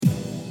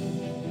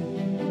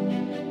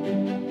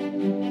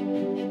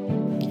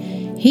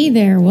Hey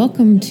there,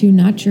 welcome to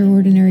Not Your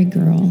Ordinary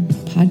Girl, a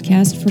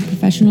podcast for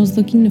professionals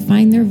looking to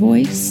find their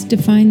voice,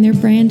 define their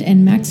brand,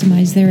 and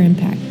maximize their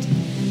impact.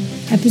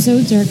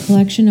 Episodes are a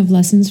collection of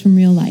lessons from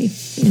real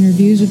life,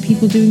 interviews with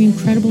people doing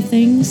incredible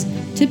things,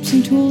 tips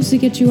and tools to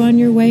get you on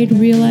your way to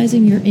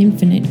realizing your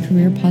infinite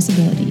career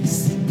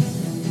possibilities.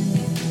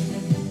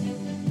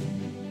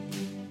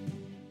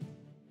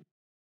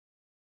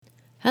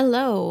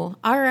 Hello.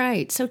 All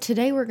right, so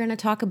today we're going to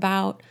talk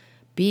about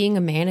being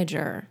a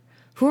manager.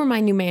 Who are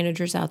my new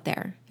managers out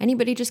there?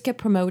 Anybody just get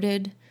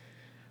promoted?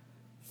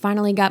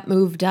 Finally got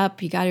moved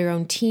up? You got your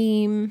own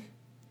team?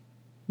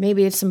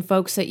 Maybe it's some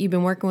folks that you've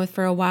been working with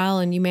for a while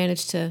and you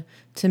managed to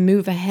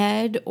move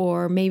ahead,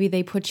 or maybe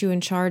they put you in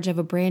charge of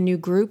a brand new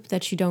group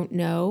that you don't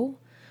know,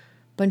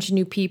 a bunch of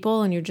new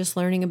people and you're just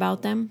learning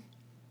about them.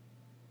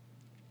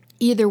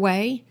 Either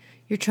way,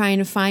 you're trying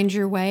to find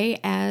your way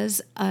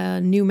as a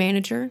new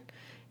manager.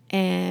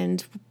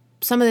 And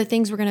some of the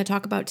things we're going to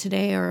talk about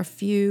today are a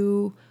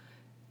few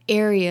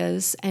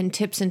areas and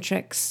tips and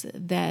tricks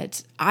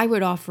that I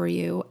would offer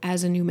you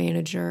as a new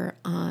manager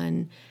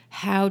on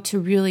how to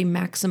really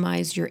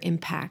maximize your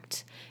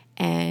impact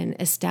and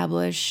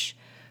establish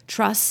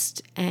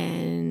trust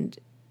and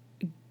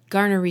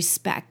garner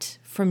respect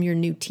from your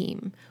new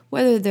team,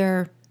 whether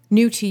they're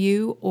new to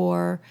you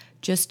or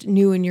just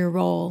new in your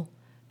role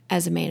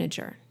as a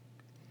manager.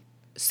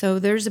 So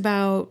there's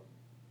about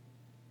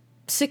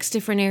 6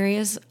 different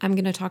areas I'm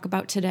going to talk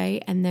about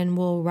today, and then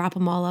we'll wrap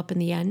them all up in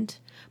the end.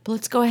 But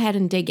let's go ahead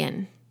and dig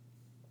in.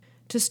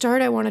 To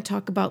start, I want to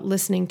talk about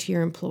listening to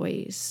your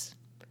employees,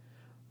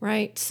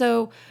 right?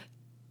 So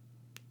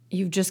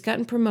you've just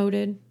gotten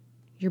promoted.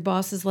 Your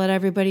boss has let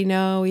everybody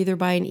know either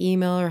by an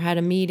email or had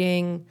a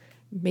meeting,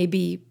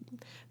 maybe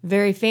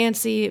very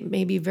fancy, it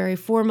may be very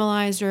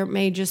formalized, or it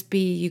may just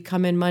be you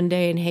come in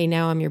Monday and, hey,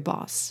 now I'm your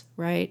boss,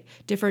 right?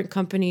 Different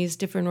companies,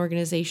 different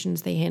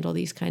organizations, they handle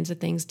these kinds of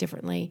things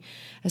differently,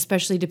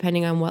 especially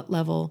depending on what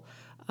level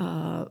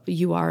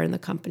you are in the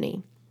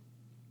company.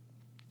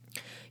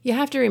 You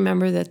have to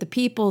remember that the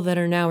people that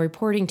are now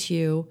reporting to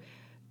you,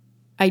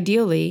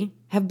 ideally,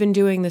 have been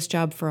doing this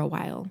job for a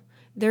while.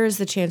 There is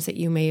the chance that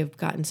you may have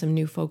gotten some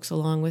new folks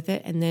along with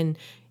it, and then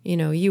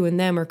you and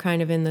them are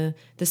kind of in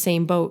the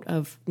same boat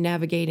of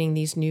navigating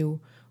these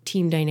new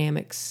team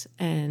dynamics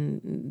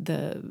and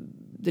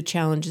the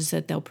challenges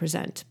that they'll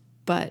present.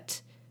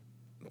 But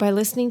by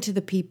listening to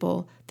the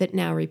people that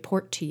now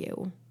report to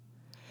you,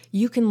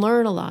 you can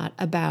learn a lot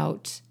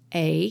about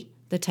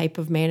the type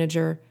of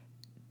manager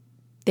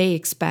they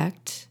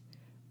expect,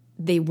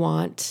 they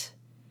want.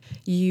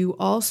 You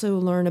also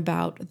learn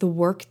about the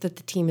work that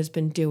the team has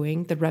been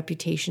doing, the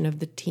reputation of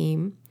the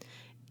team,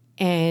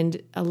 and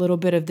a little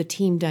bit of the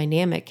team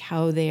dynamic,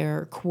 how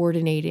they're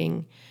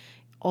coordinating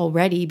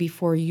already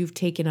before you've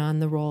taken on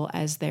the role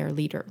as their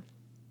leader.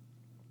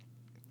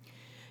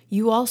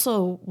 You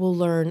also will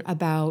learn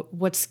about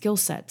what skill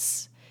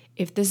sets.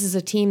 If this is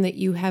a team that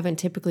you haven't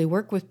typically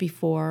worked with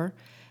before,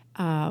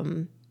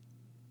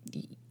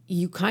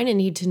 you kind of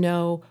need to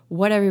know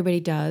what everybody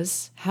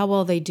does, how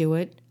well they do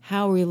it,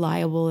 how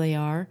reliable they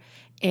are,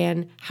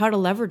 and how to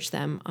leverage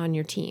them on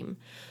your team.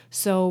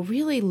 So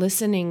really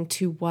listening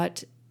to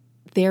what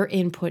their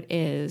input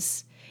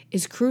is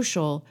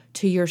crucial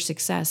to your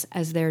success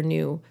as their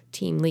new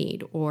team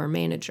lead or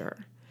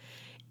manager.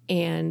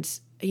 And,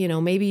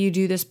 maybe you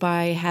do this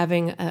by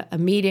having a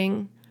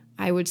meeting.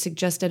 I would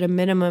suggest at a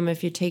minimum,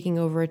 if you're taking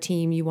over a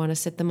team, you want to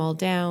sit them all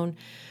down,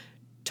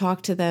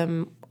 talk to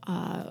them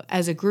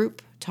as a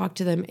group, talk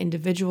to them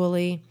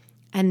individually,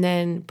 and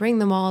then bring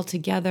them all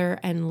together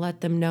and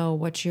let them know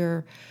what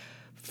your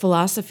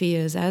philosophy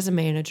is as a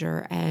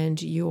manager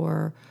and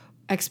your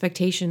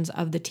expectations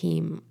of the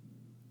team.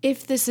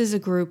 If this is a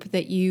group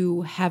that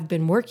you have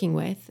been working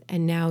with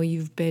and now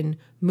you've been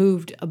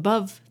moved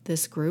above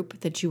this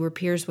group that you were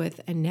peers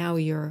with and now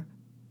you're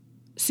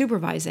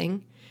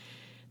supervising,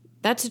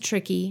 that's a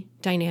tricky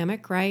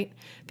dynamic, right?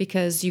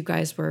 Because you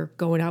guys were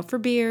going out for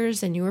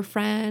beers and you were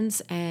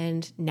friends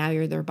and now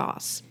you're their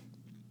boss.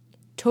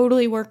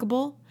 Totally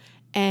workable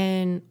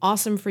and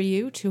awesome for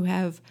you to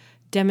have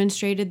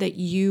demonstrated that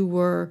you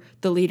were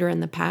the leader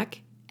in the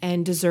pack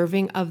and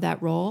deserving of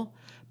that role,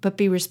 but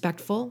be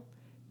respectful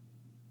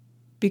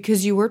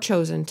because you were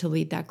chosen to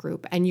lead that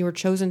group and you were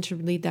chosen to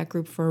lead that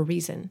group for a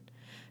reason.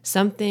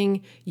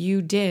 Something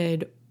you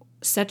did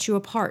set you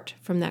apart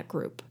from that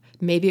group.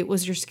 Maybe it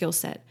was your skill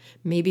set.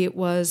 Maybe it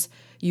was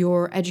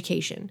your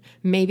education.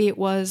 Maybe it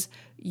was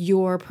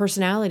your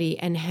personality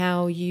and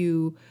how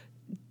you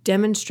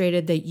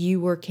demonstrated that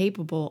you were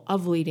capable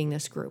of leading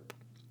this group.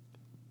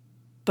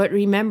 But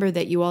remember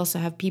that you also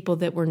have people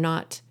that were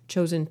not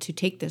chosen to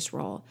take this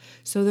role.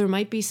 So there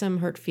might be some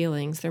hurt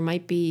feelings. There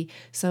might be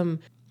some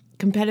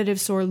competitive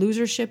sore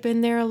losership in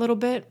there a little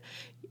bit.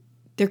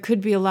 There could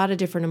be a lot of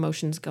different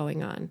emotions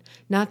going on.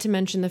 Not to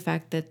mention the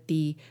fact that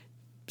the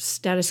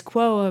status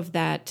quo of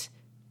that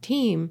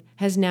team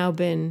has now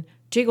been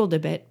jiggled a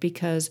bit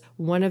because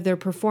one of their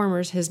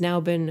performers has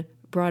now been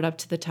brought up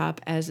to the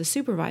top as a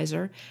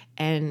supervisor,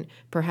 and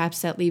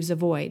perhaps that leaves a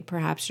void.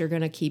 Perhaps you're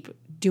going to keep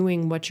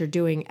doing what you're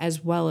doing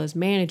as well as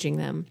managing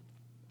them.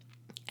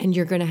 And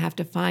you're going to have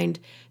to find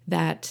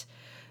that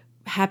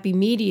happy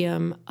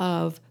medium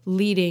of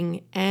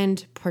leading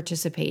and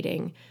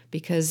participating,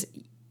 because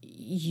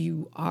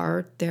you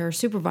are their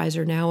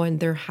supervisor now and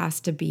there has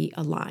to be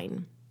a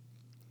line.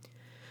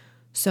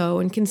 So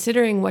in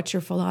considering what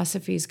your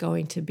philosophy is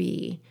going to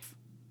be,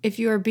 if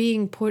you are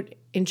being put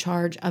in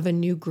charge of a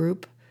new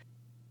group,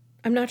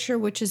 I'm not sure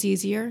which is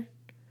easier,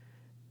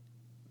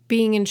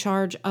 being in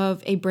charge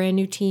of a brand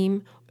new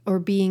team or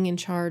being in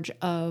charge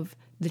of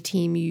the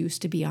team you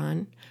used to be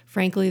on.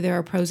 Frankly, there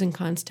are pros and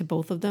cons to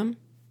both of them.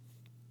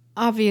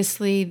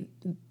 Obviously,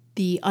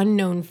 the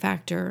unknown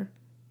factor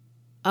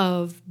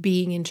of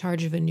being in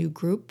charge of a new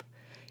group,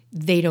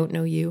 they don't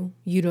know you,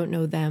 you don't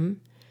know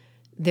them.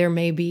 There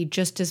may be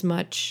just as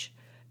much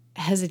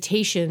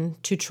hesitation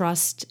to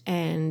trust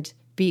and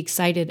be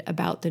excited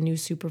about the new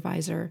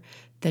supervisor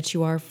that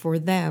you are for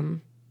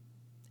them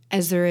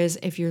as there is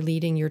if you're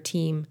leading your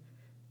team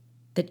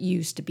that you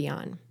used to be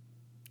on,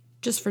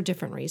 just for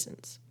different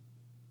reasons.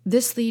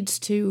 This leads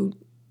to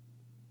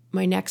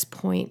my next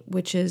point,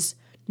 which is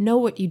know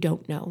what you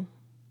don't know.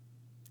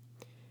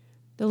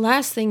 The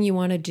last thing you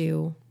want to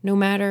do, no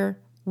matter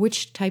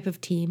which type of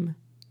team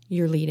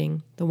you're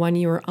leading, the one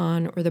you are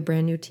on or the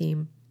brand new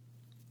team,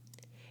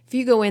 if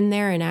you go in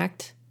there and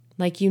act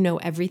like you know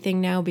everything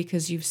now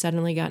because you've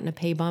suddenly gotten a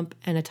pay bump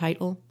and a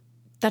title,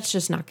 that's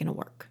just not going to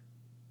work.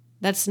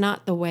 That's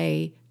not the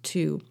way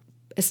to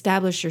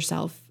establish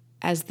yourself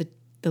as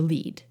the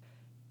lead.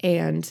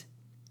 And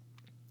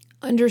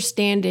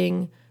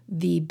understanding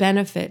the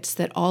benefits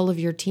that all of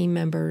your team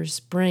members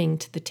bring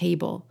to the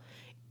table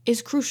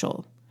is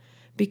crucial,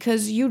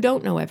 because you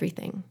don't know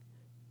everything.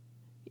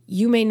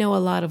 You may know a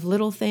lot of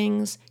little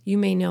things, you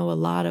may know a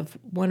lot of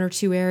one or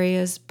two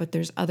areas, but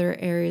there's other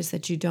areas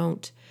that you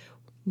don't.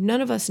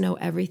 None of us know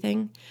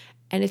everything,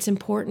 and it's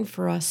important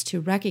for us to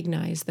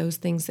recognize those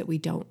things that we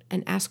don't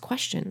and ask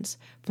questions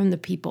from the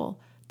people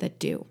that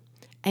do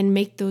and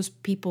make those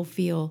people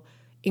feel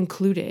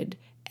included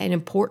and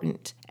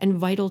important and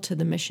vital to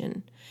the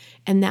mission.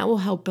 And that will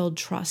help build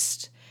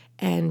trust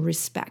and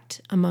respect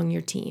among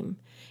your team.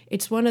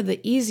 It's one of the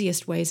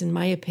easiest ways, in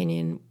my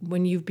opinion,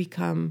 when you've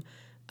become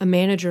a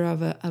manager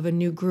of a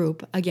new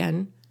group,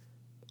 again,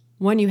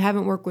 one you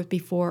haven't worked with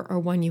before or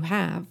one you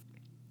have.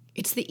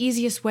 It's the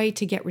easiest way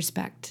to get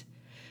respect,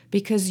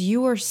 because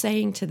you are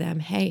saying to them,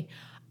 hey,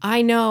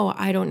 I know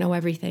I don't know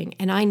everything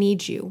and I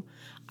need you.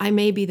 I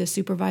may be the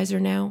supervisor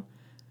now,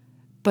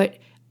 but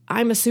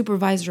I'm a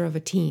supervisor of a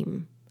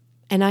team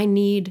and I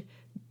need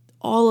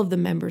all of the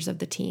members of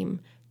the team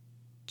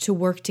to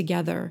work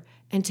together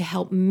and to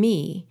help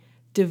me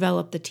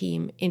develop the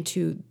team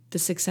into the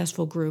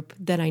successful group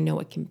that I know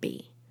it can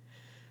be.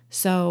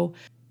 So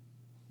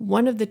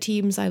one of the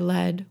teams I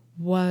led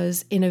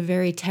was in a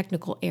very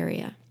technical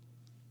area.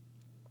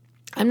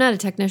 I'm not a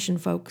technician,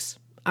 folks.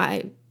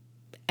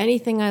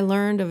 Anything I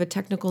learned of a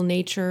technical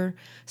nature,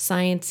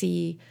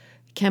 science-y,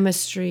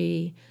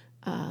 chemistry,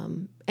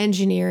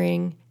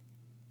 engineering,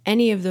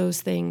 any of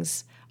those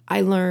things,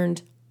 I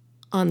learned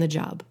on the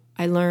job.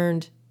 I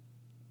learned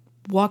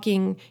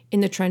walking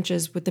in the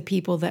trenches with the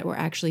people that were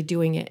actually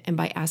doing it and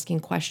by asking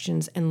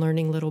questions and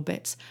learning little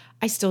bits.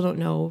 I still don't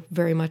know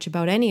very much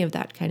about any of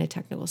that kind of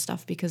technical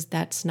stuff because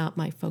that's not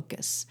my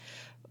focus.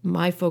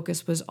 My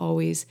focus was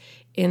always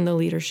in the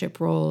leadership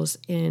roles,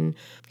 in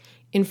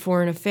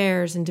foreign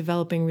affairs, in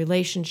developing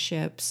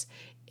relationships,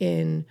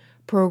 in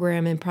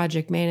program and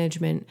project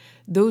management.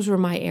 Those were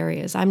my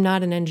areas. I'm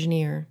not an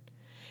engineer.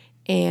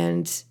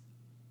 And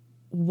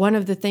one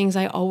of the things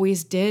I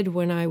always did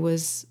when I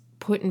was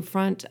put in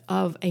front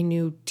of a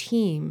new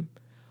team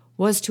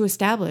was to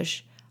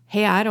establish,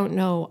 hey, I don't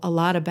know a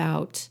lot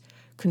about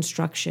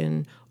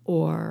construction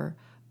or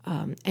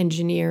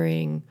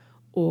engineering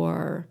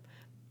or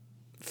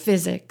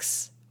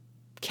physics,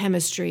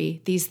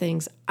 chemistry, these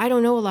things. I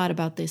don't know a lot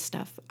about this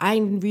stuff. I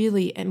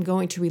really am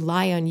going to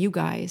rely on you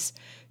guys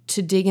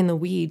to dig in the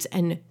weeds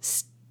and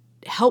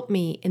help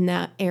me in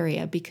that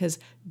area because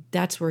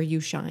that's where you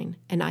shine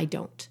and I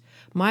don't.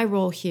 My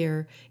role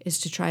here is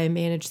to try and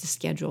manage the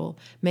schedule,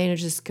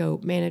 manage the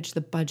scope, manage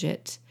the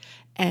budget,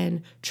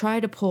 and try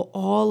to pull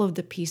all of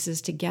the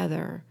pieces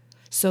together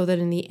so that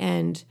in the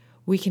end,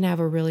 we can have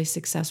a really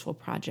successful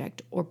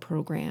project or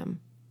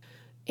program.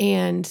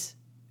 And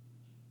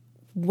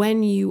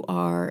when you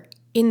are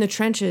in the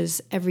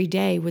trenches every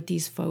day with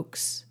these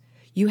folks,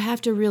 you have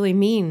to really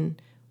mean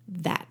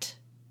that.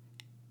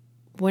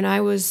 When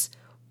I was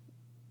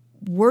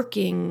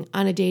working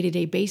on a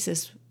day-to-day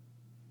basis,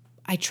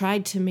 I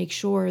tried to make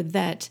sure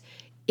that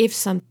if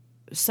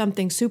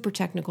something super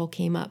technical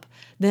came up,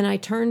 then I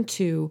turned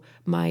to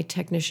my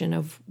technician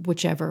of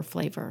whichever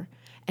flavor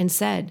and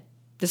said,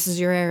 this is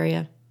your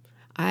area.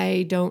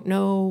 I don't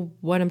know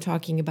what I'm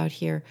talking about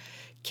here.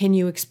 Can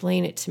you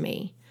explain it to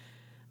me?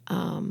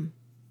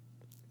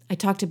 I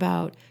talked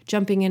about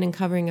jumping in and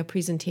covering a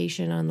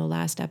presentation on the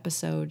last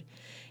episode,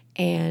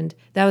 and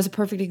that was a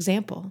perfect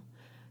example.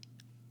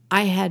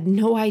 I had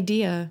no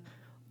idea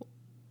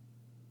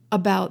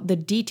about the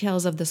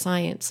details of the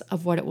science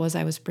of what it was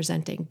I was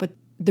presenting. But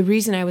the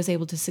reason I was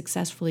able to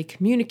successfully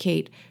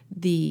communicate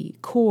the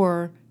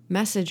core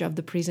message of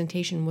the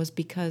presentation was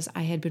because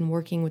I had been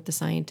working with the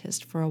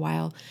scientist for a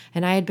while,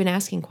 and I had been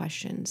asking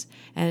questions,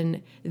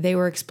 and they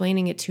were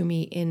explaining it to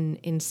me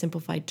in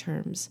simplified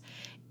terms.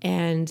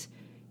 And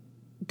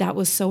that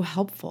was so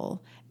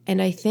helpful.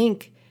 And I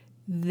think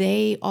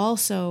they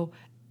also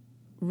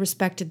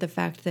respected the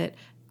fact that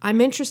I'm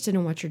interested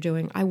in what you're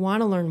doing. I want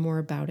to learn more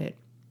about it.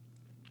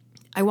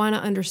 I want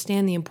to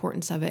understand the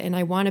importance of it, and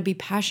I want to be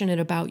passionate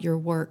about your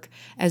work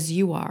as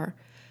you are.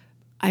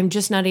 I'm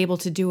just not able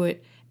to do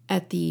it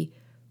at the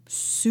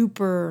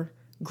super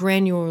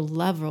granular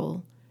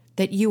level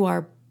that you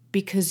are,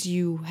 because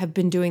you have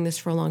been doing this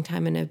for a long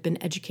time and have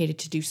been educated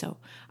to do so.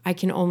 I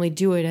can only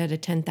do it at a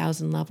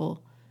 10,000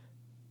 level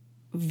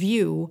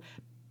view,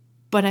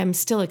 but I'm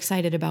still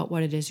excited about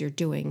what it is you're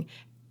doing.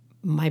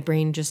 My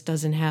brain just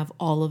doesn't have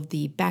all of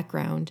the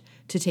background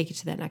to take it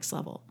to that next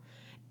level.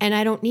 And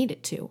I don't need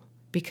it to,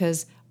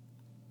 because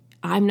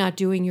I'm not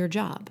doing your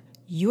job.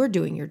 You're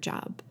doing your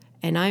job.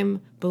 And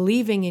I'm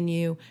believing in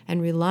you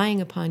and relying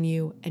upon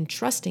you and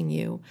trusting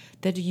you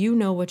that you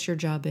know what your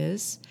job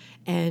is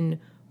and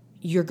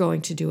you're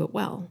going to do it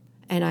well.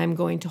 And I'm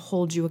going to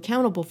hold you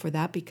accountable for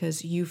that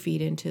because you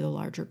feed into the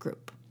larger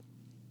group.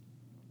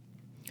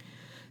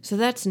 So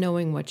that's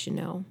knowing what you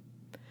know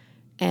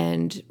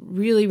and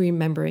really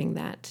remembering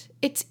that.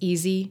 It's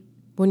easy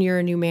when you're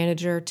a new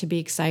manager to be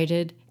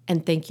excited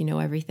and think you know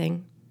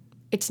everything.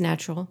 It's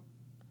natural.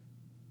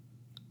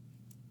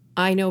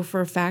 I know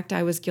for a fact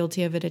I was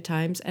guilty of it at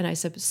times, and I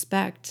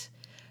suspect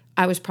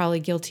I was probably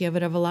guilty of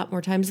it of a lot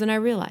more times than I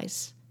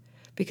realize,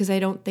 because I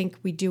don't think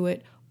we do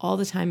it all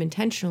the time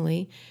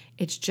intentionally.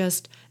 It's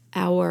just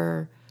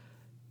our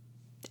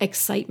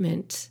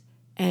excitement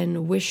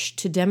and wish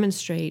to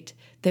demonstrate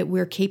that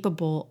we're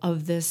capable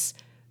of this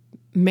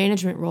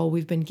management role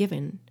we've been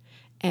given.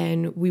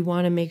 And we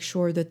want to make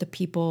sure that the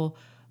people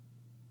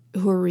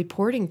who are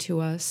reporting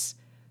to us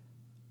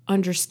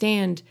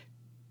understand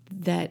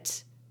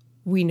that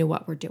we know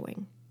what we're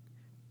doing.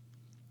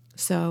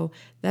 So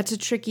that's a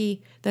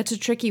tricky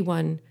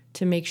one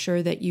to make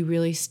sure that you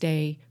really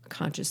stay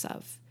conscious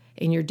of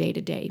in your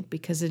day-to-day,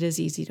 because it is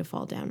easy to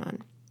fall down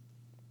on.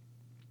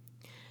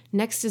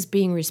 Next is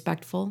being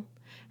respectful.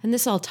 And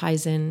this all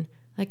ties in.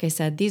 Like I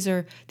said, these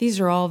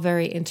are all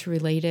very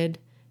interrelated,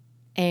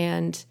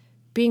 and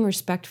being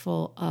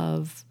respectful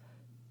of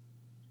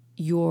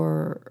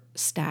your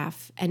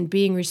staff and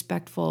being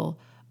respectful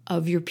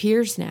of your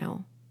peers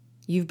now.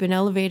 You've been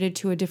elevated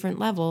to a different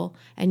level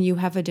and you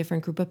have a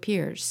different group of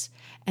peers.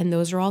 And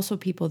those are also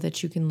people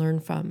that you can learn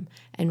from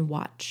and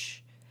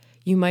watch.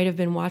 You might have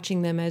been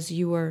watching them as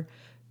you were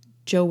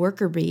Joe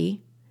Worker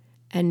Bee,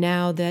 and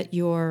now that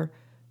you're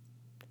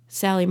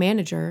Sally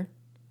Manager,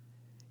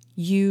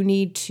 you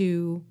need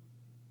to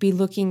be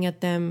looking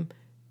at them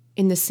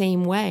in the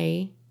same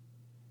way,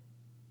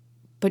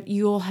 but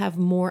you'll have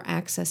more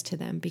access to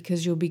them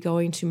because you'll be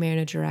going to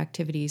manager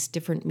activities,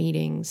 different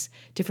meetings,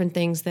 different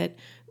things that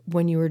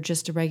when you were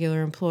just a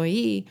regular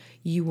employee,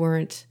 you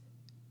weren't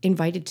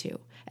invited to.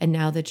 And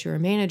now that you're a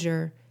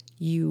manager,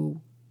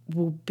 you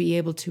will be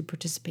able to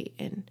participate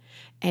in.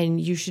 And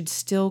you should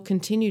still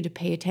continue to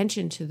pay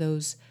attention to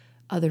those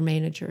other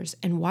managers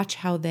and watch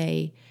how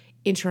they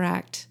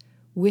interact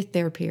with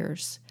their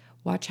peers.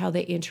 Watch how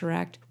they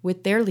interact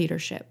with their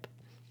leadership.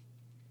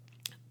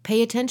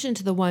 Pay attention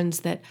to the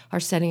ones that are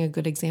setting a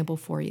good example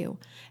for you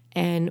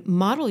and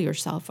model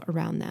yourself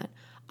around that.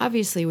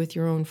 Obviously with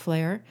your own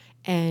flair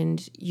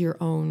and your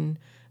own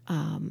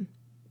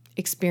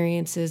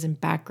experiences and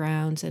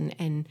backgrounds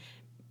and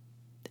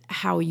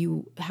how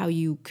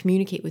you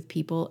communicate with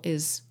people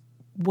is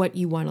what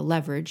you want to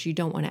leverage. You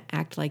don't want to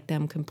act like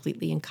them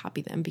completely and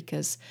copy them,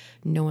 because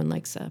no one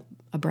likes a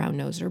brown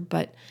noser.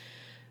 But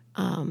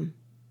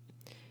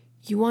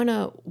you want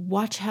to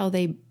watch how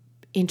they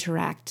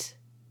interact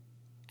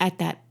at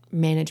that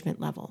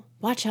management level.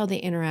 Watch how they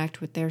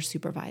interact with their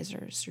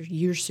supervisors or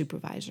your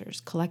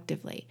supervisors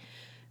collectively.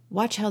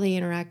 Watch how they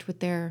interact with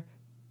their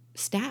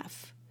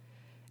staff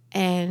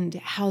and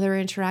how they're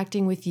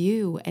interacting with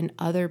you and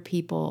other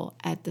people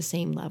at the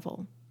same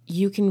level.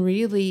 You can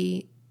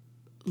really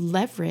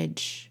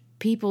leverage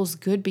people's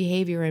good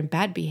behavior and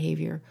bad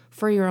behavior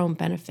for your own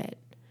benefit.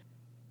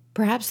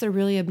 Perhaps they're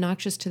really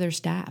obnoxious to their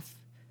staff,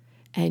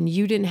 and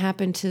you didn't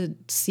happen to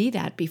see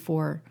that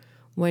before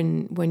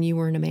when you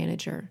weren't a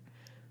manager.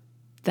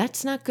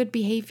 That's not good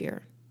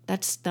behavior.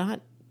 That's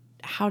not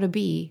how to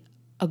be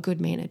a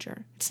good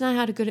manager. It's not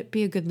how to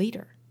be a good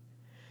leader.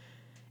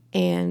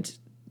 And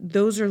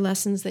those are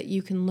lessons that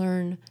you can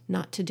learn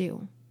not to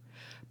do.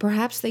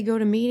 Perhaps they go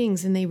to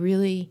meetings and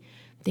they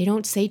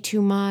don't say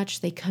too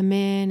much. They come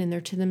in and they're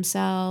to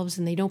themselves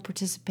and they don't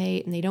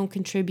participate and they don't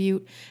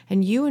contribute.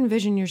 And you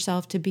envision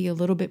yourself to be a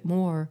little bit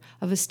more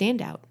of a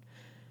standout.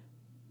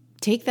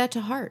 Take that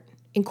to heart.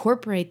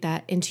 Incorporate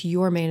that into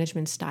your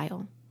management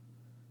style.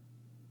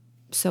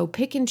 So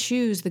pick and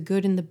choose the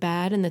good and the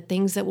bad and the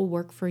things that will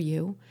work for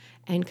you,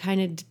 and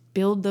kind of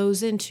build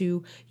those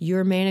into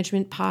your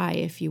management pie,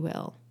 if you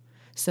will,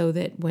 so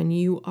that when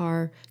you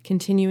are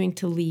continuing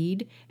to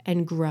lead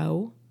and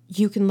grow,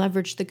 you can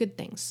leverage the good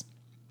things.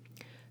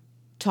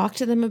 Talk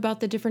to them about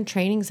the different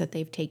trainings that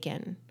they've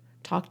taken.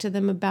 Talk to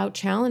them about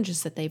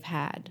challenges that they've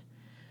had.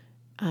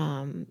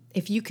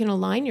 If you can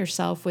align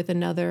yourself with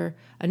another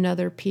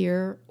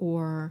peer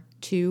or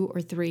two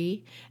or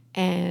three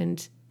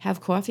and have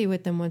coffee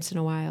with them once in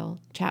a while,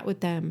 chat with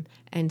them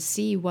and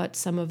see what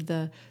some of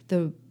the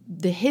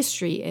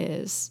history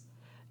is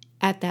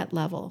at that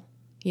level.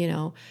 You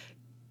know,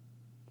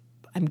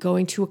 I'm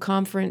going to a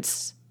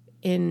conference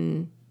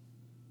in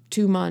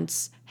 2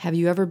 months. Have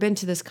you ever been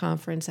to this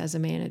conference as a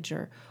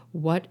manager?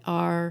 What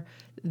are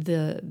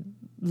the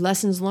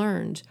lessons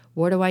learned?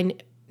 What do I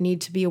need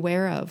to be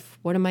aware of?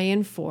 What am I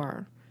in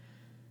for?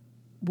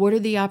 What are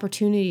the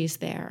opportunities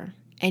there?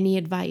 Any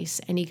advice,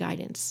 any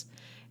guidance?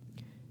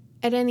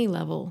 At any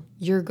level,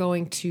 you're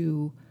going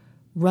to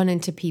run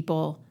into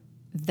people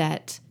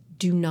that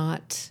do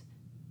not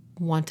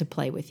want to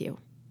play with you.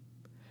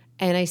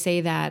 And I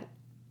say that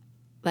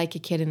like a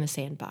kid in the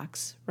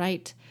sandbox,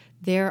 right?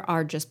 There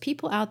are just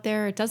people out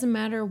there. It doesn't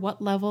matter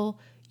what level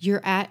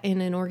you're at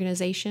in an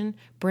organization,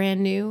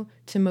 brand new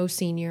to most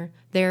senior.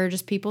 There are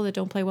just people that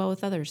don't play well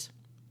with others.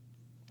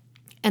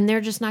 And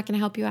they're just not going to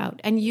help you out.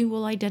 And you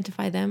will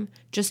identify them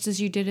just as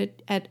you did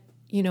it at,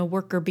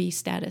 worker B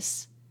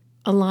status.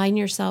 Align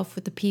yourself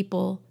with the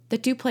people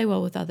that do play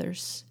well with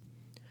others.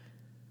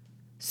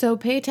 So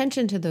pay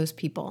attention to those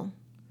people.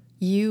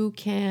 You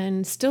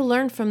can still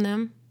learn from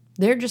them.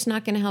 They're just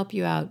not going to help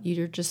you out.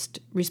 You're just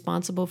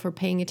responsible for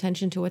paying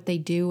attention to what they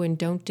do and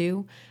don't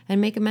do, and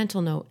make a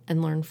mental note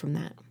and learn from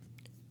that.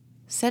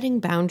 Setting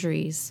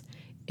boundaries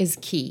is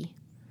key.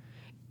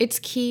 It's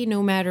key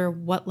no matter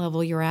what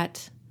level you're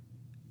at,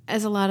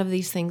 as a lot of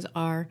these things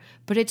are,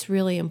 but it's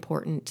really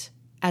important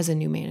as a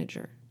new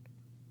manager.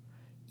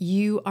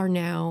 You are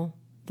now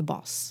the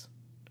boss,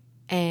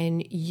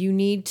 and you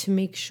need to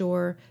make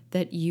sure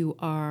that you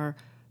are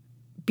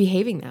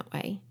behaving that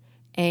way.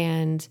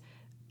 And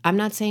I'm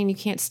not saying you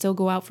can't still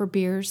go out for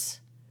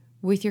beers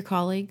with your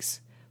colleagues,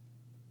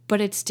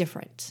 but it's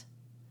different.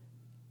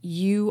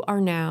 You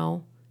are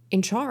now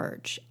in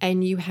charge,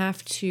 and you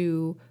have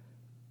to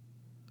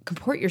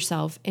comport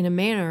yourself in a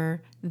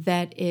manner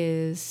that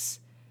is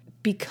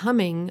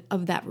becoming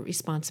of that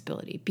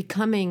responsibility,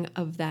 becoming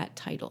of that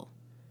title.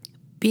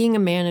 Being a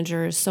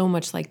manager is so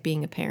much like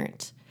being a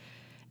parent,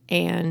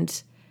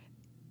 and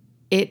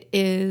it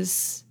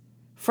is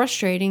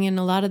frustrating in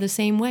a lot of the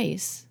same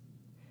ways.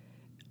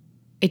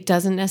 It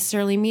doesn't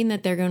necessarily mean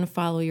that they're going to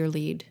follow your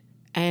lead,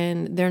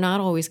 and they're not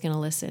always going to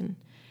listen.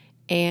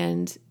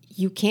 And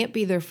you can't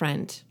be their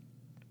friend.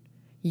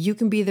 You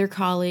can be their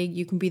colleague.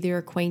 You can be their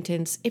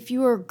acquaintance. If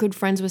you are good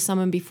friends with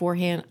someone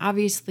beforehand,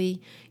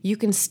 obviously you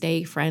can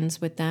stay friends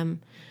with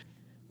them.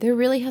 There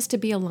really has to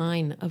be a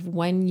line of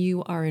when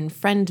you are in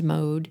friend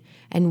mode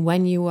and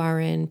when you are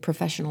in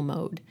professional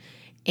mode.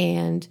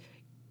 And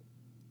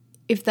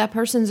if that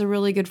person's a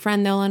really good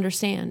friend, they'll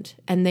understand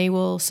and they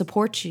will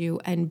support you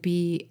and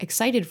be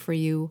excited for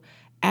you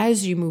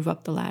as you move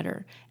up the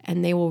ladder.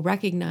 And they will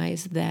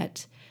recognize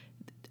that,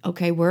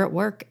 okay, we're at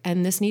work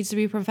and this needs to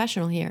be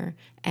professional here.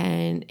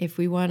 And if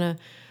we want to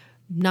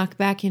knock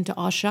back into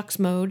all shucks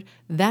mode,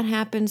 that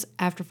happens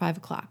after 5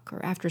 o'clock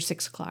or after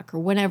 6 o'clock or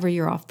whenever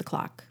you're off the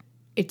clock.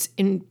 It's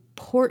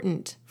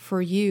important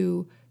for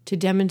you to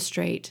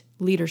demonstrate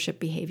leadership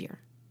behavior.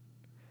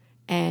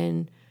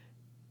 And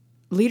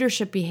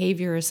leadership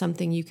behavior is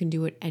something you can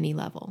do at any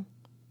level.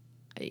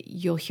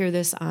 You'll hear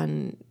this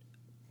on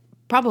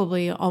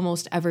probably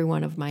almost every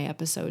one of my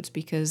episodes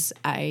because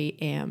I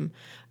am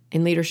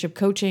in leadership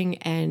coaching,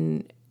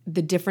 and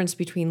the difference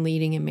between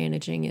leading and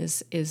managing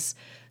is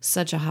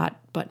such a hot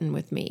button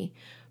with me.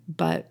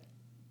 But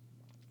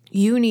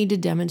you need to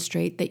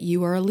demonstrate that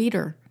you are a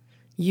leader.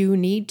 You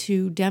need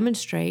to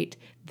demonstrate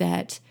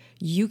that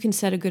you can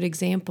set a good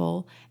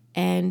example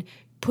and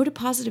put a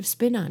positive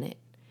spin on it.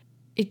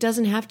 It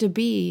doesn't have to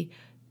be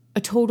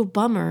a total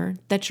bummer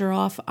that you're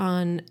off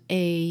on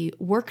a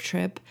work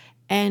trip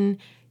and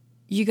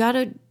you got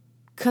to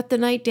cut the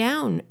night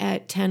down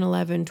at 10,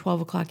 11,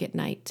 12 o'clock at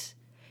night.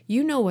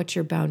 You know what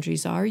your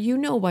boundaries are. You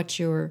know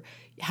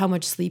how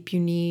much sleep you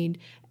need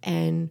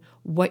and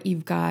what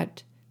you've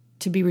got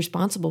to be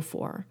responsible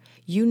for.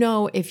 You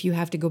know if you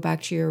have to go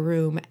back to your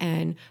room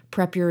and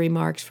prep your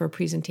remarks for a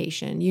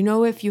presentation. You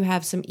know if you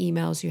have some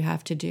emails you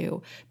have to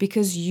do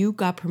because you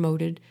got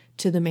promoted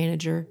to the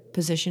manager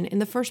position in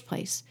the first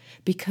place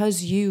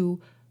because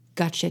you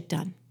got shit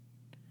done.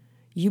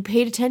 You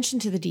paid attention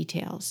to the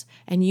details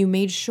and you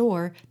made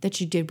sure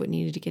that you did what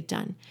needed to get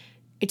done.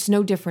 It's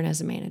no different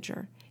as a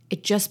manager.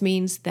 It just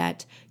means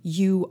that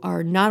you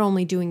are not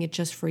only doing it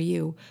just for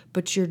you,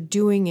 but you're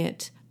doing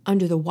it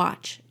under the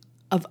watch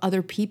of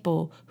other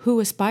people who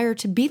aspire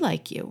to be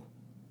like you.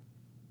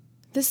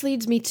 This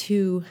leads me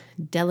to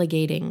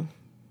delegating,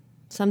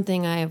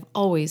 something I have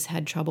always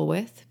had trouble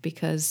with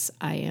because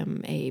I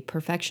am a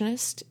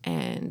perfectionist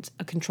and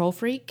a control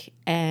freak,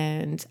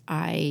 and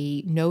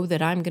I know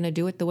that I'm going to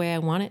do it the way I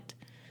want it.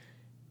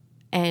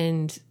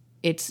 And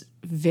it's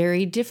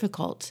very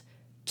difficult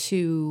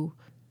to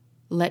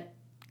let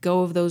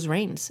go of those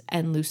reins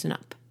and loosen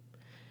up.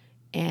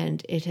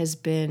 And it has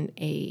been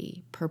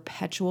a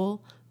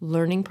perpetual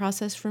learning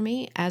process for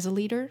me as a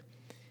leader,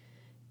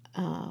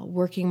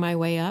 working my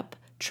way up,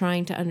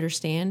 trying to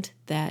understand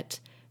that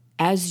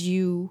as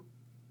you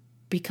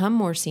become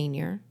more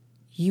senior,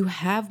 you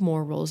have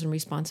more roles and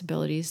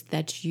responsibilities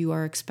that you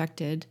are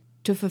expected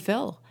to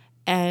fulfill.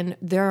 And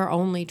there are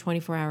only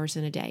 24 hours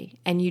in a day,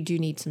 and you do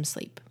need some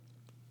sleep.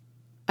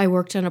 I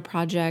worked on a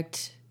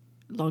project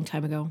a long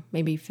time ago,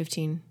 maybe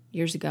 15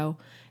 years ago.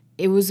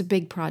 It was a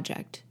big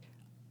project.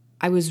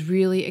 I was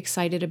really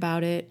excited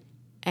about it,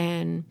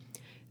 and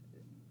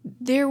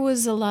there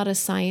was a lot of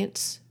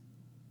science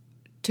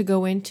to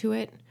go into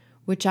it,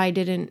 which I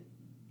didn't,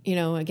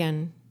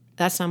 again,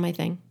 that's not my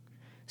thing.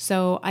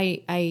 So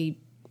I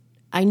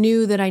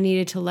knew that I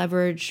needed to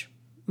leverage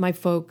my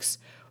folks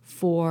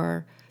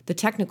for the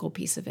technical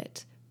piece of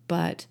it,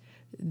 but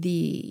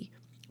the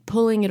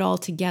pulling it all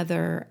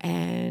together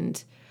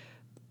and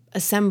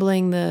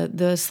assembling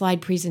the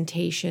slide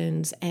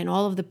presentations and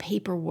all of the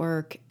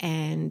paperwork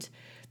and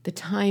the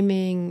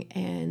timing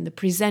and the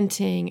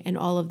presenting and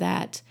all of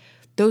that,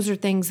 those are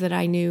things that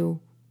I knew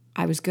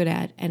I was good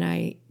at and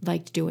I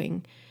liked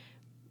doing.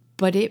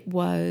 But it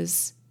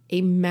was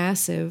a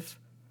massive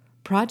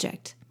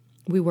project.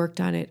 We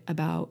worked on it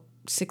about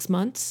 6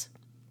 months.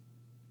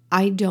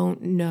 I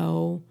don't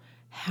know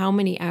how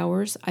many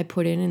hours I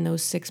put in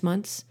those 6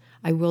 months.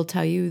 I will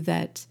tell you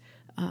that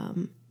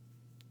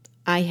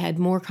I had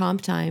more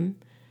comp time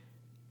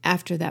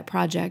after that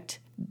project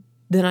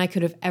than I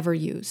could have ever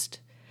used.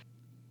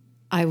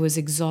 I was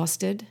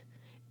exhausted,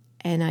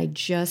 and I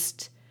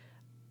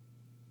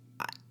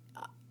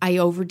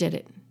overdid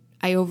it.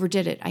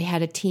 I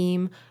had a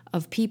team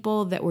of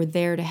people that were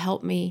there to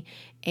help me,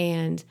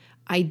 and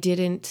I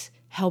didn't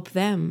help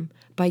them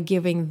by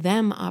giving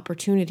them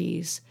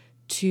opportunities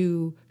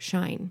to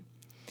shine.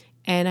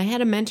 And I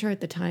had a mentor at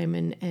the time,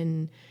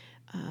 and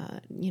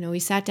he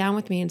sat down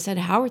with me and said,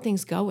 "How are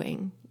things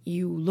going?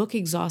 You look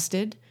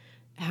exhausted.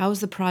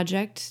 How's the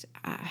project?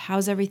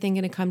 How's everything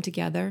going to come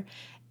together?"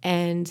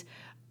 And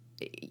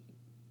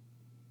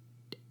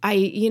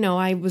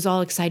I was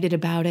all excited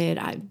about it.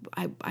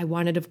 I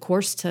wanted, of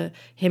course,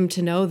 him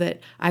to know that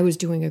I was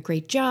doing a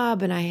great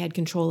job and I had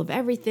control of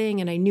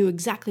everything and I knew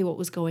exactly what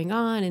was going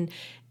on.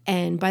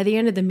 And by the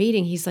end of the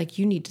meeting, he's like,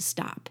 "You need to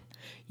stop.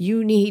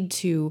 You need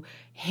to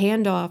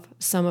hand off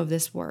some of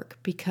this work,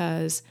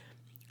 because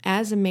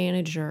as a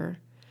manager,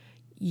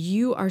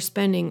 you are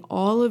spending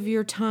all of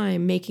your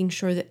time making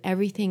sure that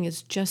everything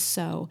is just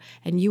so,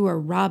 and you are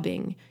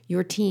robbing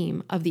your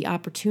team of the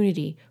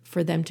opportunity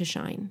for them to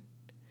shine.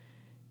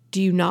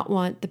 Do you not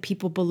want the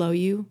people below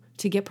you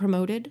to get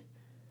promoted?"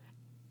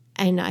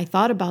 And I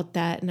thought about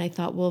that, and I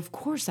thought, well, of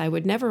course, I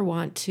would never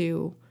want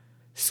to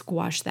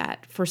squash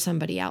that for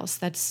somebody else.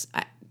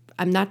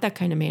 I'm not that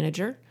kind of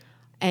manager.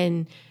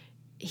 And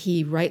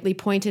he rightly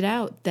pointed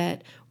out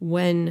that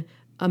when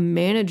a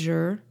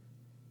manager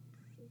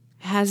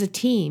has a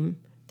team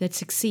that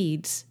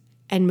succeeds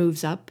and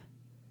moves up,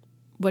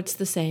 what's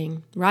the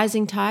saying?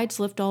 Rising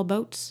tides lift all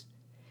boats.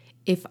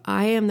 If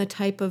I am the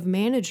type of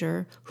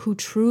manager who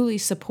truly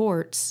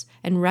supports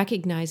and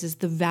recognizes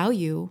the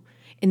value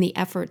in the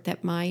effort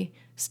that my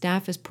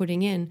staff is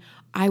putting in,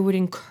 I would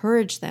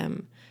encourage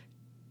them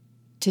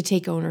to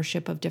take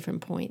ownership of different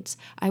points.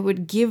 I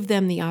would give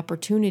them the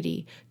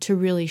opportunity to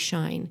really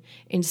shine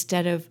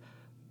instead of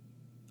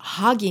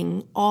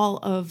hogging all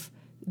of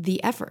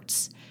the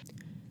efforts.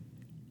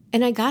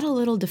 And I got a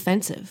little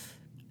defensive.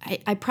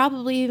 I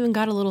probably even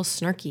got a little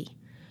snarky,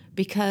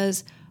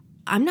 because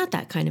I'm not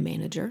that kind of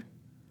manager.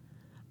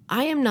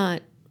 I am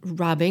not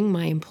robbing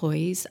my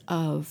employees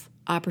of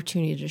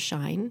opportunity to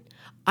shine.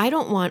 I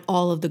don't want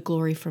all of the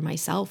glory for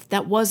myself.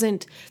 That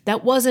wasn't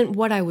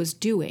what I was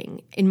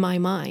doing in my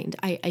mind.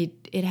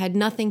 It had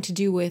nothing to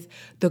do with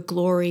the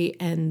glory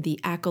and the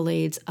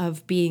accolades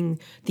of being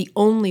the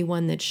only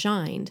one that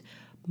shined.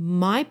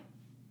 My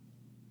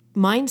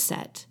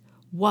mindset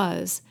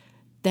was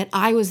that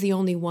I was the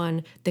only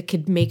one that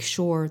could make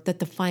sure that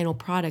the final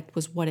product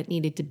was what it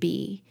needed to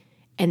be,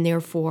 and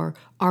therefore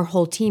our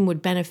whole team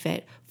would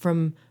benefit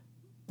from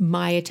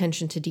my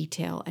attention to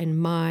detail and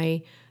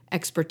my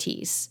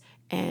expertise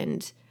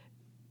and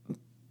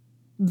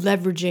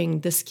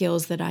leveraging the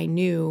skills that I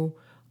knew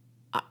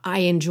I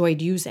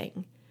enjoyed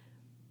using.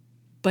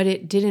 But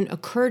it didn't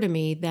occur to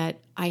me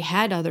that I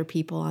had other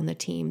people on the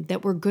team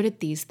that were good at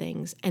these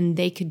things, and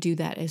they could do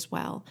that as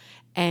well.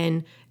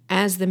 And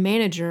as the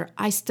manager,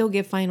 I still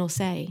get final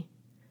say.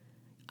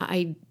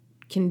 I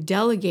can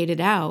delegate it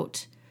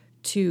out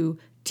to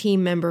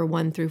team member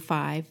 1 through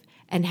 5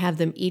 and have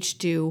them each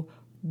do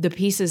the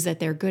pieces that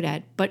they're good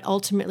at, but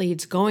ultimately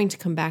it's going to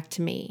come back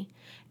to me,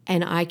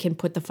 and I can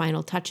put the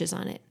final touches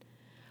on it.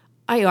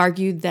 I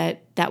argued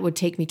that that would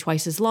take me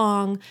twice as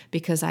long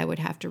because I would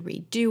have to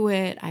redo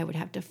it, I would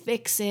have to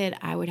fix it,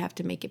 I would have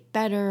to make it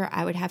better,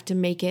 I would have to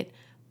make it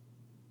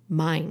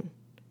mine.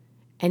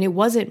 And it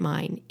wasn't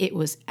mine, it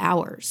was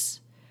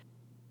ours.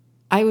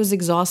 I was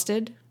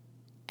exhausted,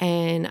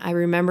 and I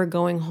remember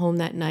going home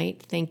that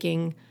night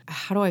thinking,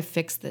 how do I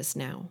fix this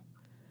now?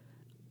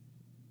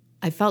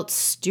 I felt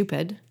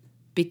stupid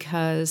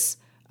because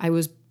I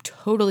was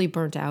totally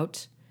burnt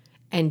out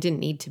and didn't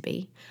need to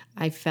be.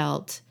 I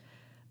felt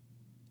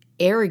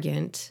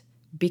arrogant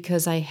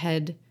because I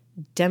had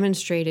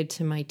demonstrated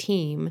to my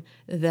team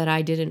that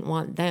I didn't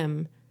want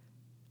them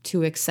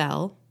to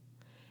excel.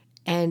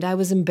 And I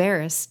was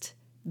embarrassed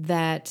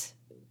that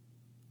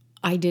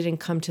I didn't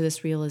come to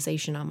this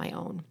realization on my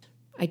own.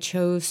 I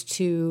chose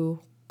to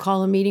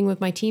call a meeting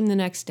with my team the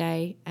next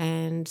day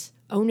and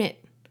own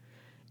it.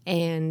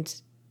 And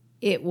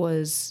it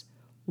was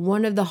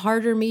one of the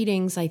harder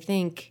meetings, I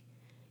think,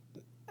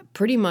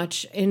 pretty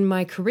much in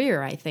my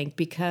career, I think,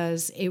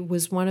 because it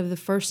was one of the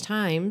first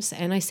times,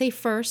 and I say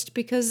first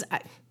because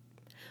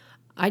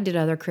I did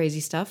other crazy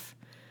stuff,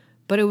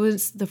 but it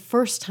was the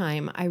first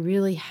time I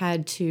really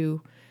had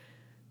to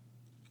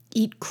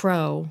eat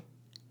crow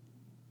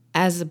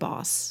as a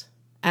boss,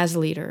 as a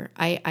leader.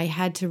 I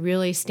had to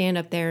really stand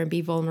up there and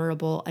be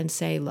vulnerable and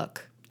say,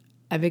 look,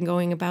 I've been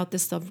going about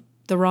this stuff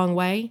the wrong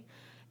way,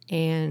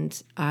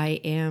 and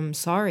I am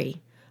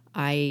sorry.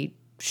 I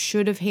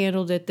should have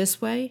handled it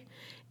this way,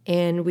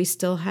 and we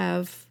still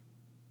have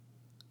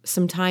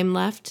some time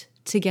left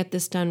to get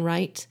this done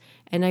right.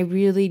 And I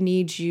really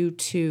need you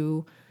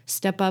to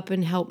step up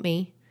and help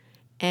me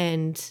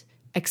and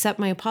accept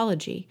my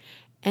apology.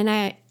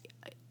 And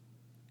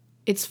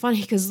it's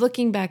funny because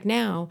looking back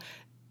now,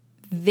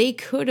 they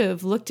could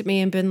have looked at me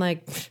and been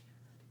like,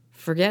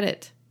 forget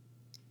it.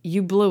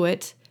 You blew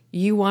it.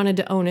 You wanted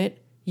to own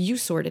it. You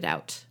sort it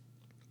out.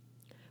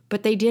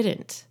 But they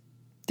didn't.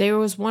 There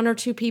was one or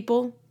two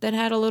people that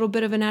had a little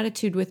bit of an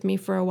attitude with me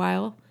for a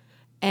while,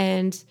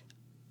 and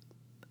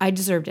I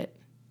deserved it.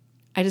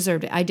 I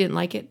deserved it. I didn't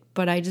like it,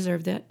 but I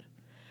deserved it.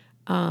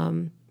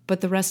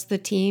 But the rest of the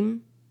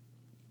team,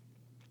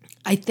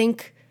 I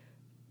think,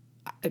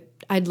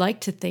 I'd like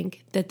to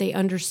think that they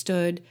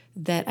understood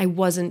that I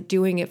wasn't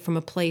doing it from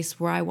a place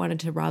where I wanted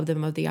to rob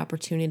them of the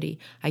opportunity.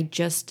 I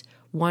just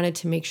wanted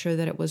to make sure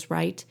that it was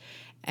right.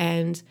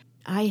 And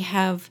I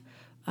have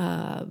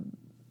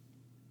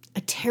a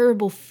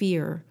terrible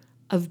fear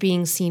of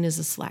being seen as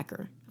a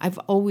slacker. I've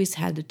always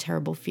had a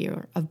terrible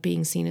fear of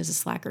being seen as a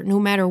slacker, no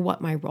matter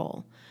what my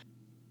role.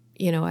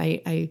 You know,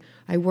 I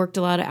worked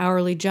a lot of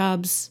hourly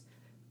jobs.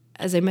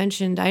 As I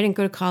mentioned, I didn't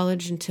go to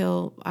college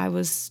until I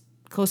was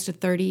close to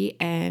 30,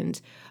 and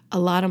a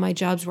lot of my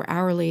jobs were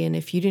hourly, and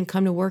if you didn't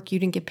come to work, you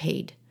didn't get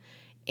paid.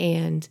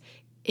 And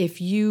if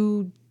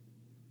you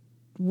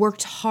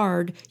worked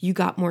hard, you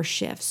got more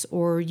shifts,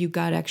 or you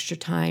got extra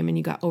time and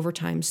you got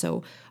overtime.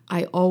 So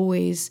I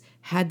always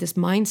had this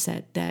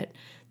mindset that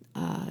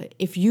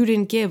if you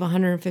didn't give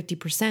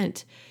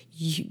 150%,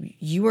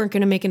 you weren't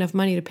going to make enough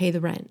money to pay the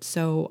rent.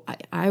 So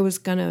I was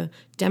going to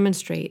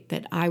demonstrate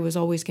that I was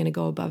always going to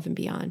go above and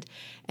beyond.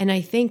 And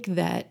I think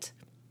that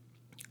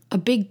a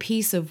big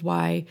piece of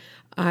why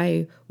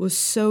I was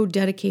so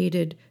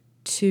dedicated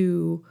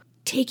to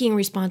taking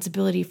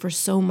responsibility for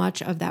so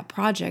much of that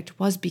project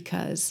was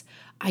because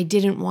I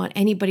didn't want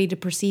anybody to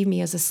perceive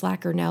me as a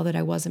slacker now that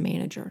I was a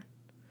manager.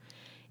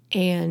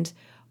 And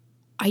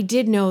I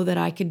did know that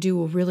I could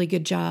do a really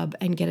good job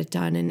and get it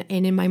done. And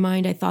in my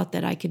mind, I thought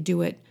that I could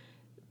do it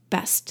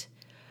best.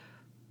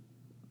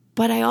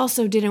 But I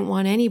also didn't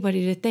want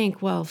anybody to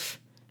think, well,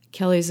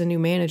 Kelly's a new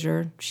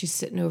manager. She's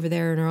sitting over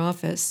there in her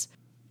office,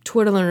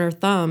 twiddling her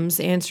thumbs,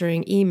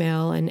 answering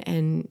email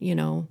and you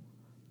know,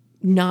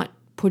 not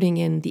putting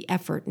in the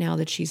effort now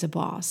that she's a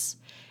boss.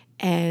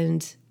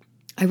 And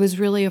I was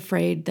really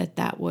afraid that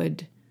that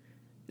would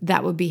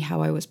be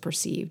how I was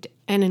perceived.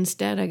 And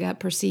instead, I got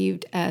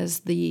perceived as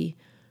the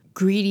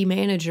greedy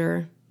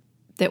manager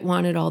that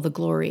wanted all the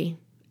glory.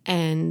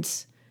 And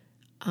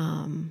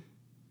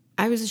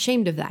I was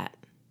ashamed of that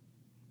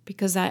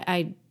because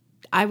I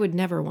would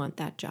never want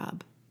that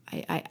job.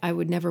 I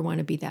would never want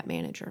to be that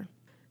manager.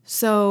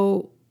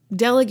 So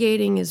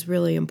delegating is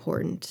really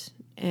important.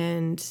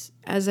 And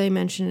as I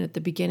mentioned at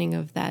the beginning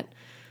of that,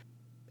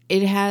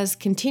 it has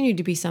continued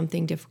to be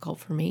something difficult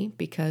for me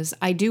because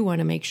I do want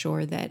to make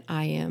sure that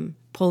I am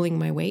pulling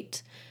my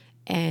weight,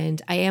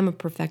 and I am a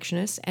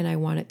perfectionist and I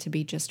want it to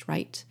be just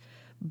right.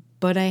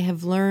 But I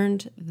have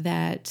learned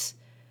that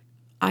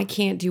I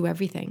can't do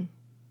everything.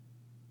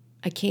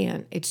 I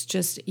can't. It's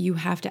just you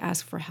have to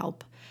ask for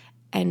help.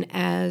 And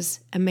as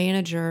a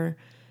manager,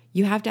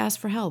 you have to ask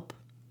for help.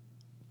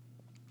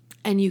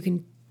 And you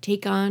can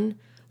take on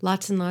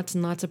lots and lots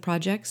and lots of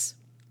projects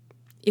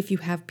if you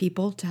have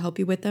people to help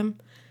you with them.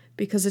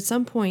 Because at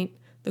some point,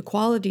 the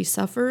quality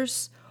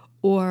suffers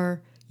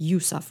or you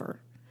suffer.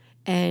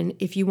 And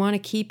if you want to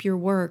keep your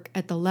work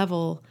at the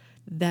level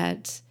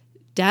that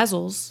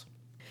dazzles,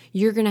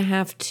 you're going to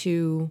have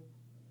to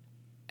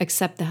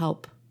accept the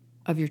help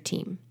of your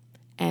team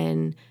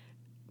and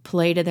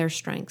play to their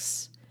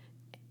strengths.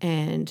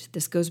 And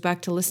this goes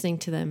back to listening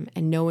to them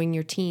and knowing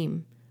your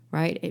team,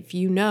 right? If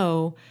you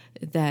know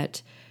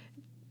that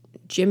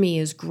Jimmy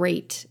is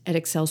great at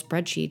Excel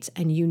spreadsheets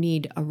and you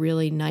need a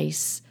really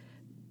nice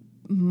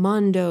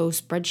mondo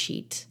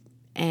spreadsheet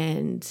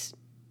and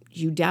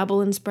you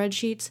dabble in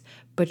spreadsheets,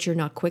 but you're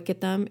not quick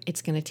at them,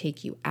 it's going to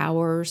take you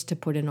hours to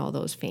put in all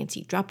those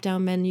fancy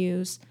drop-down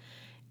menus.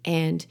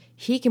 And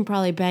he can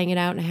probably bang it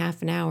out in a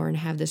half an hour and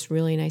have this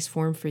really nice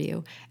form for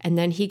you. And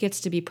then he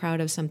gets to be proud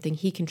of something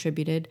he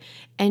contributed,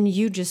 and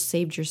you just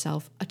saved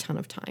yourself a ton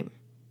of time.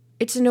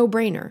 It's a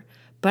no-brainer.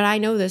 But I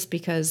know this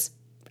because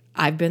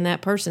I've been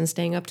that person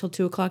staying up till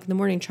 2 o'clock in the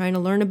morning trying to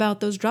learn about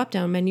those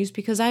drop-down menus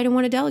because I didn't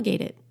want to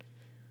delegate it.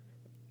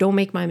 Don't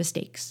make my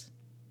mistakes.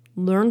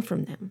 Learn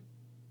from them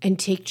and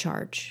take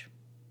charge.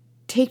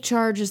 Take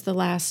charge is the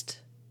last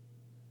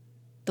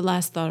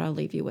thought I'll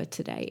leave you with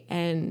today.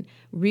 And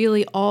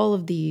really all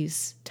of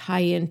these tie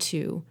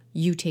into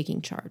you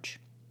taking charge.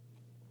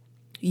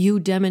 You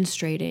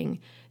demonstrating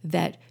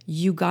that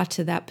you got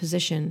to that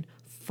position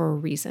for a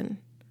reason.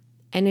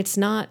 And it's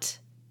not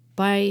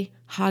by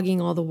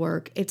hogging all the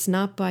work. It's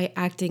not by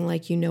acting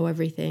like you know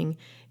everything.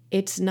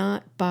 It's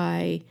not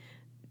by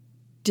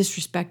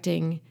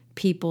disrespecting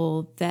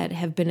people that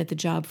have been at the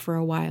job for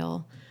a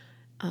while.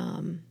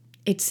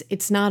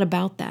 It's not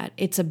about that.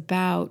 It's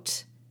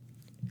about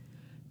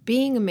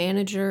being a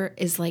manager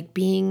is like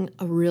being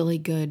a really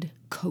good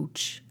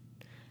coach.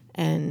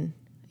 And,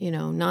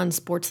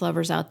 non-sports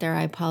lovers out there,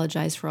 I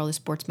apologize for all the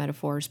sports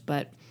metaphors,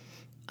 but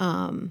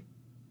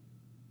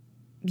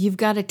you've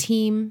got a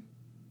team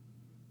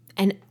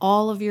and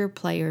all of your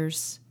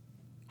players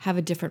have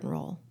a different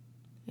role.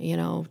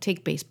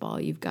 Take baseball.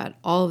 You've got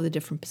all of the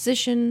different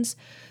positions,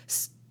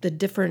 the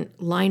different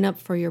lineup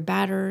for your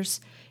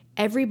batters.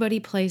 Everybody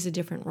plays a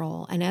different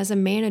role. And as a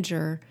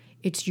manager,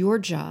 it's your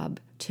job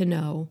to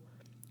know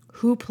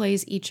who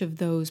plays each of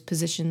those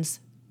positions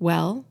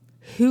well,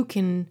 who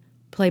can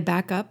play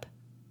backup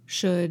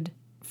should,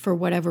 for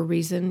whatever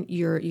reason,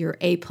 your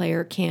A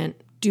player can't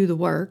do the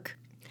work,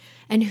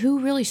 and who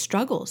really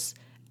struggles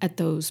at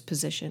those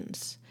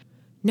positions.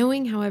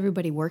 Knowing how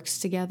everybody works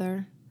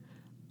together,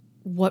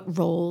 what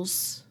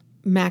roles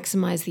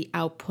maximize the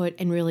output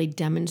and really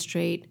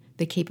demonstrate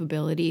the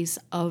capabilities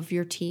of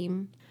your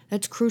team,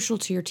 that's crucial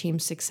to your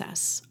team's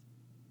success.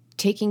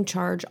 Taking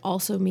charge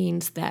also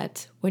means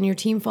that when your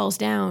team falls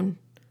down,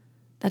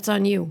 that's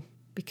on you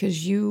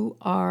because you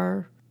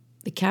are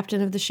the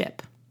captain of the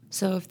ship.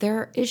 So if there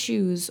are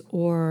issues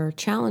or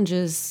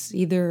challenges,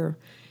 either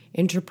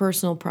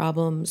interpersonal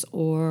problems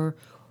or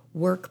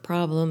work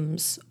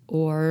problems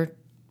or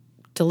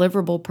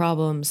deliverable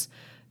problems,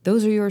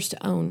 those are yours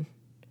to own.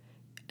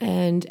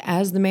 And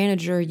as the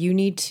manager, you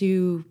need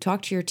to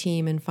talk to your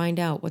team and find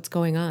out what's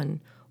going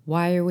on.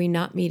 Why are we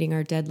not meeting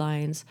our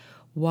deadlines?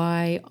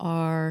 Why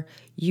are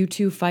you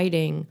two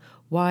fighting?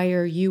 Why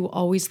are you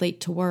always late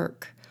to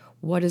work?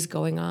 What is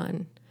going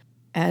on?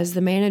 As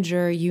the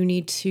manager, you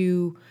need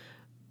to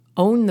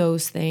own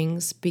those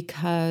things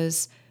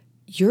because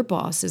your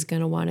boss is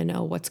going to want to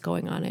know what's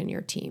going on in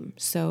your team.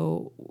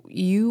 So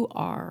you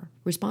are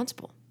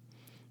responsible.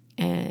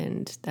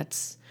 And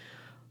that's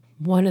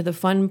one of the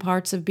fun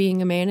parts of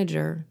being a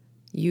manager.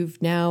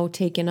 You've now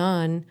taken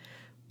on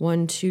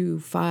 1, 2,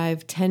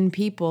 5, 10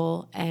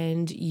 people,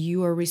 and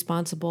you are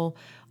responsible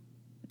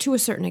to a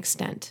certain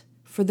extent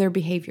for their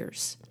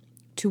behaviors,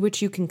 to which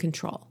you can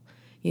control.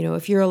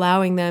 If you're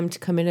allowing them to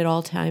come in at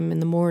all time in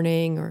the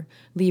morning or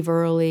leave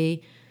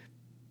early,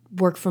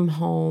 work from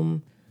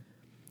home,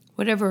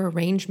 whatever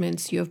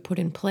arrangements you have put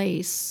in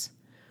place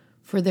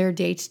for their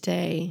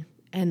day-to-day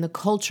and the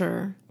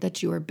culture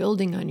that you are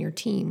building on your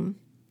team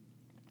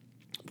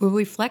will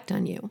reflect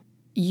on you.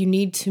 You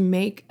need to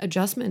make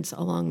adjustments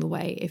along the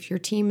way. If your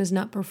team is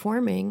not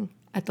performing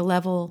at the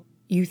level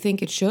you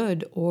think it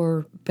should,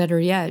 or better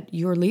yet,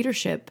 your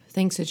leadership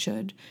thinks it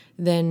should,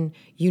 then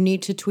you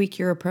need to tweak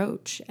your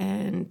approach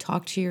and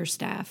talk to your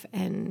staff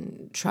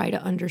and try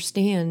to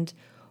understand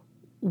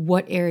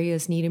what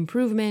areas need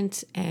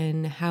improvement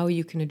and how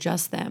you can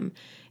adjust them.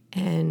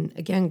 And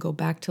again, go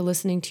back to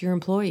listening to your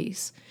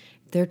employees.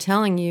 If they're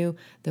telling you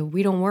that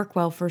we don't work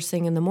well first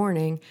thing in the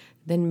morning,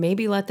 then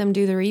maybe let them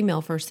do their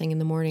email first thing in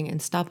the morning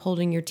and stop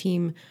holding your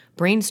team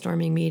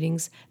brainstorming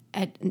meetings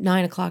at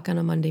 9 o'clock on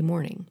a Monday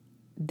morning.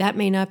 That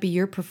may not be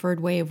your preferred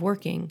way of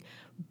working,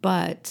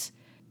 but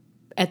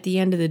at the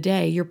end of the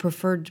day, your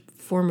preferred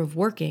form of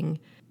working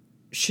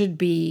should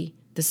be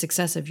the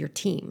success of your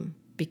team,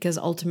 because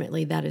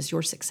ultimately that is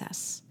your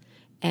success.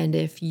 And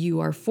if you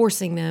are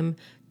forcing them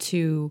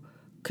to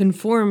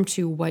conform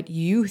to what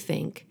you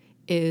think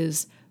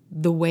is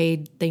the way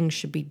things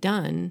should be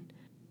done,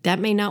 that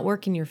may not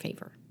work in your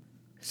favor.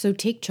 So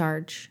take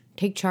charge.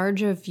 Take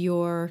charge of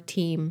your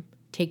team.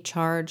 Take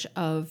charge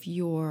of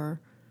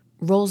your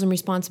roles and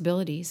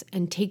responsibilities,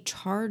 and take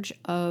charge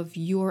of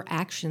your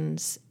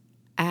actions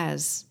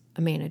as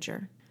a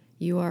manager.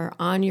 You are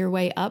on your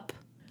way up.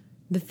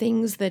 The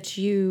things that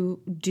you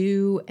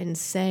do and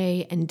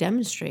say and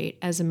demonstrate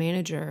as a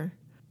manager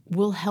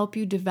will help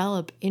you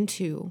develop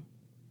into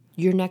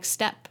your next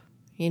step.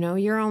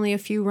 You're only a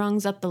few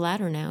rungs up the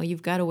ladder now.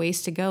 You've got a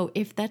ways to go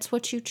if that's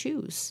what you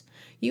choose.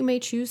 You may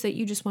choose that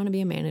you just want to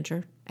be a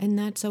manager, and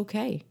that's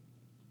okay.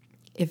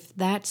 If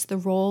that's the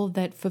role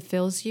that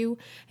fulfills you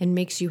and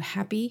makes you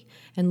happy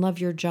and love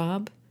your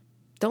job,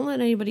 don't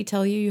let anybody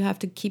tell you you have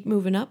to keep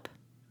moving up.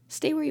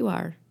 Stay where you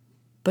are.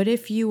 But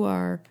if you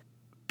are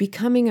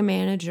becoming a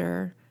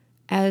manager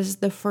as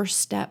the first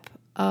step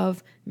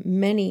of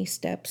many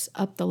steps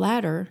up the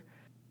ladder,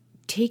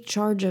 take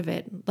charge of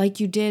it like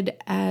you did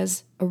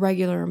as a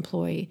regular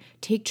employee.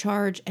 Take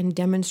charge and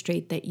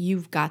demonstrate that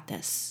you've got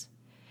this.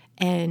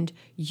 And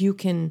you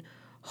can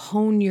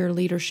hone your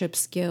leadership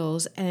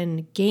skills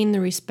and gain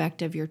the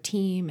respect of your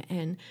team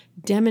and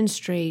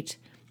demonstrate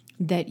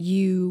that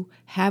you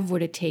have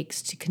what it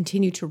takes to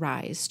continue to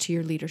rise to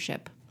your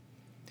leadership.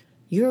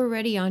 You're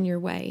already on your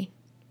way.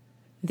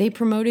 They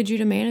promoted you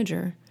to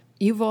manager.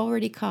 You've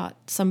already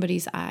caught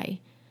somebody's eye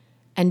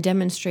and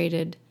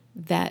demonstrated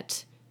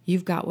that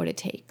you've got what it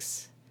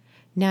takes.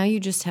 Now you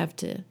just have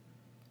to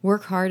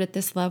work hard at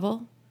this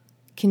level,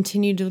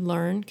 continue to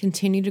learn,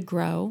 continue to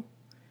grow,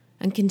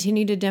 and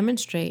continue to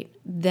demonstrate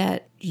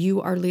that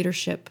you are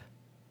leadership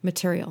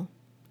material.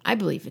 I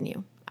believe in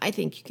you. I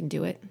think you can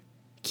do it.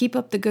 Keep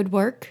up the good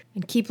work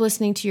and keep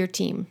listening to your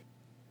team.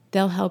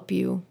 They'll help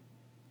you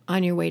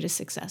on your way to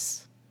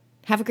success.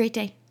 Have a great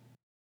day.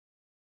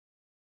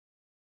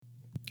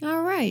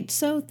 All right,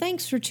 so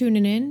thanks for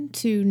tuning in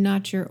to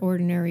Not Your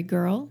Ordinary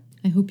Girl.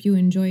 I hope you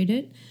enjoyed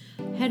it.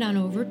 Head on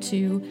over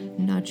to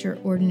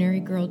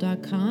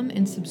notyourordinarygirl.com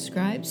and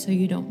subscribe so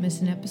you don't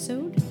miss an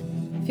episode.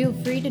 Feel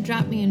free to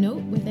drop me a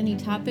note with any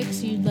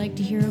topics you'd like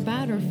to hear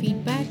about or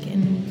feedback,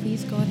 and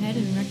please go ahead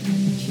and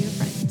recommend me to your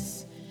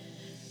friends.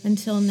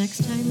 Until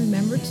next time,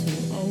 remember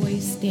to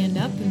always stand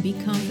up and be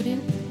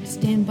confident,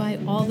 stand by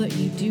all that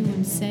you do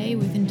and say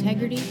with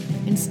integrity,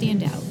 and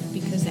stand out,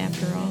 because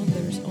after all,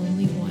 there's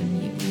only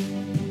one you.